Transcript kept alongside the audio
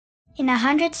In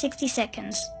 160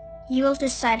 seconds, you will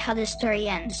decide how the story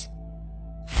ends.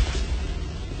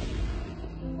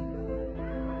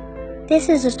 This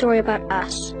is a story about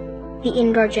us, the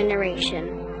indoor generation.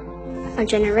 A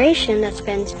generation that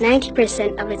spends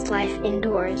 90% of its life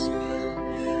indoors.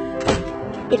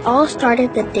 It all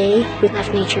started the day we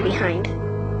left nature behind.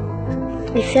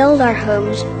 We filled our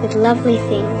homes with lovely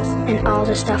things and all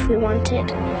the stuff we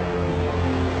wanted.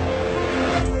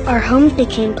 Our homes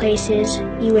became places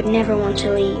you would never want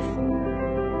to leave.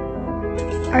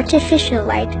 Artificial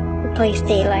light replaced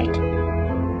daylight,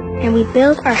 and we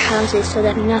built our houses so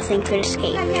that nothing could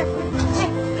escape.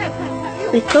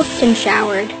 We cooked and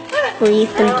showered,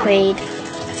 breathed and played,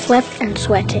 slept and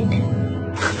sweated.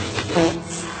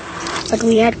 But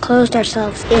we had closed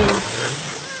ourselves in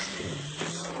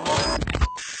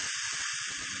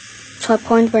to a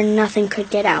point where nothing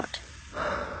could get out.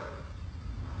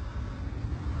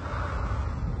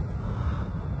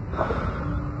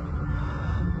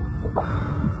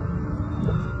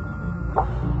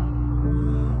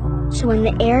 So when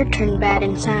the air turned bad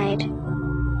inside,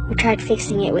 we tried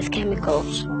fixing it with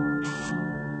chemicals.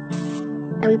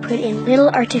 And we put in little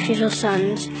artificial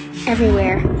suns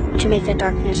everywhere to make the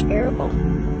darkness bearable.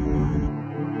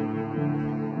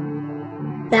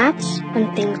 That's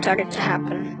when things started to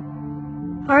happen.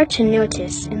 Hard to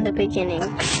notice in the beginning.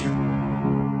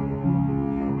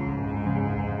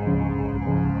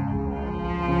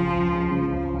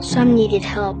 Some needed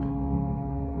help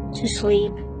to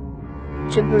sleep,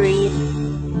 to breathe,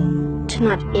 to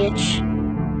not itch.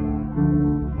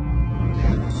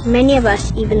 Many of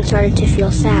us even started to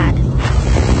feel sad.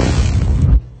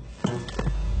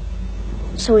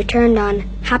 So we turned on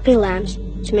happy lamps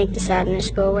to make the sadness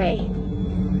go away.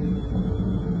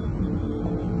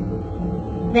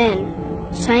 Then,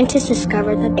 scientists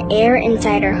discovered that the air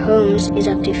inside our homes is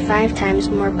up to 5 times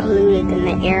more polluted than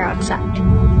the air outside.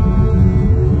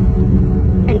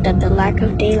 And that the lack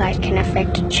of daylight can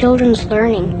affect children's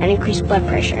learning and increase blood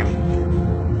pressure.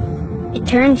 It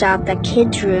turns out that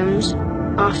kids' rooms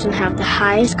often have the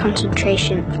highest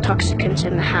concentration of toxicants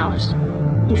in the house.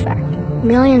 In fact,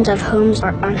 millions of homes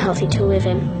are unhealthy to live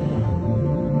in.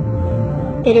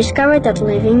 They discovered that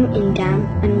living in damp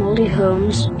and moldy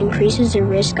homes increases the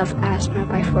risk of asthma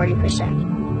by 40%.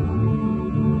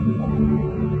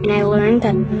 And I learned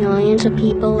that millions of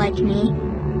people like me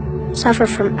suffer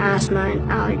from asthma and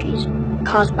allergies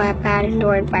caused by a bad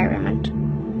indoor environment.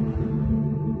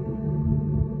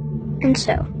 And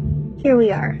so, here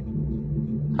we are.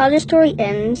 How the story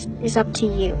ends is up to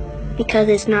you, because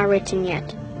it's not written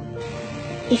yet.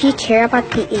 If you care about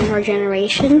the indoor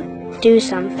generation, do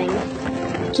something.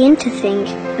 Begin to think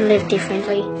and live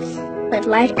differently. Let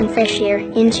light and fresh air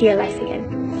into your life again.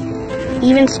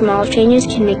 Even small changes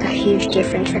can make a huge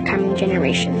difference for coming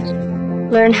generations.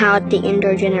 Learn how at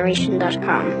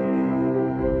theindoorgeneration.com.